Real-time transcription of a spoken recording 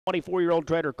24-year-old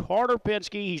trader Carter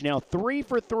Pinske. He's now 3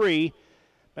 for 3.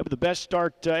 Maybe the best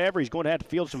start ever. He's going to have to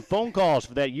field some phone calls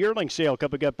for that yearling sale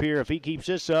coming up here if he keeps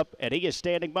this up, and he is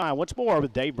standing by once more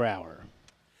with Dave Brower.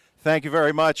 Thank you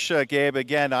very much, Gabe.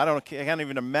 Again, I can't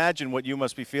even imagine what you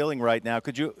must be feeling right now.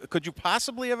 Could you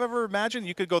possibly have ever imagined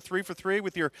you could go 3 for 3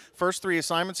 with your first 3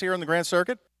 assignments here on the Grand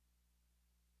Circuit?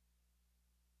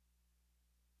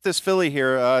 This filly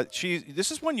here, this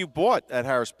is one you bought at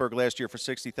Harrisburg last year for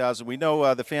 $60,000. We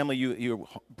know the family, you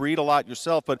breed a lot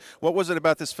yourself, but what was it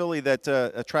about this filly that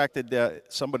attracted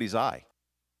somebody's eye?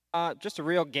 Just a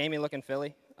real gamey-looking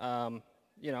filly.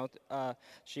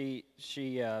 She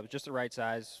just the right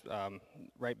size,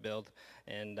 right build,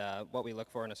 and what we look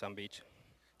for in a Sun Beach.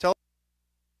 Tell us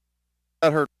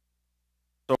about her.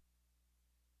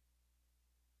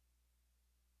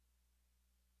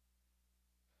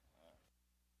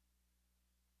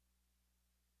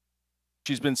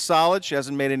 She's been solid. She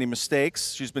hasn't made any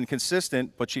mistakes. She's been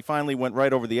consistent, but she finally went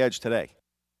right over the edge today.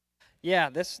 Yeah,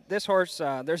 this horse.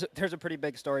 There's a pretty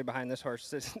big story behind this horse.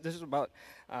 This is about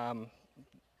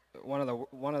one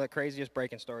of the craziest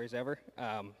breaking stories ever.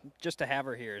 Just to have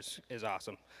her here is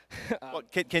awesome. Well,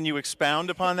 can you expound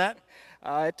upon that?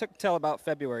 It took till about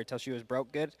February till she was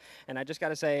broke good, and I just got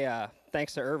to say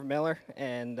thanks to Irv Miller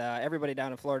and everybody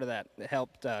down in Florida that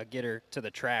helped get her to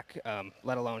the track,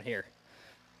 let alone here.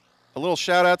 A little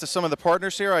shout out to some of the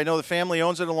partners here. I know the family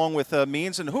owns it along with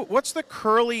Means. And what's the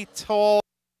curly, tall,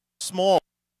 small?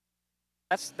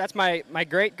 That's my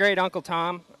great uncle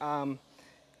Tom.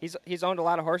 He's owned a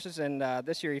lot of horses, and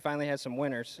this year he finally has some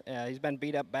winners. He's been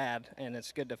beat up bad, and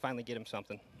it's good to finally get him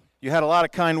something. You had a lot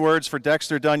of kind words for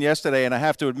Dexter Dunn yesterday, and I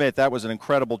have to admit that was an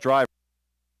incredible drive.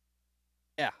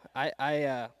 Yeah,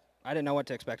 I didn't know what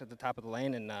to expect at the top of the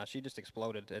lane, and she just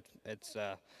exploded. It's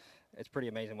pretty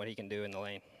amazing what he can do in the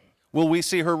lane. Will we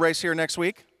see her race here next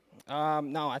week?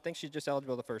 No, I think she's just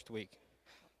eligible the first week.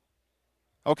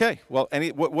 Okay. Well,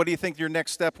 what do you think your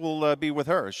next step will be with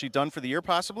her? Is she done for the year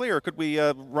possibly, or could we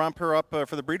romp her up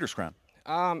for the Breeders' Crown?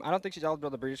 I don't think she's eligible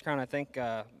for the Breeders' Crown. I think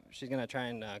she's going to try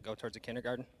and go towards the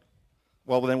kindergarten.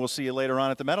 Well, then we'll see you later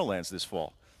on at the Meadowlands this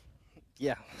fall.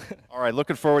 Yeah. All right,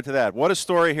 looking forward to that. What a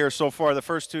story here so far, the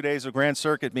first 2 days of Grand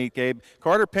Circuit meet, Gabe.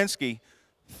 Carter Pinske,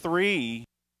 3.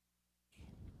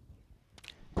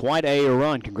 Quite a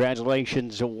run.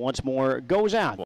 Congratulations once more goes out.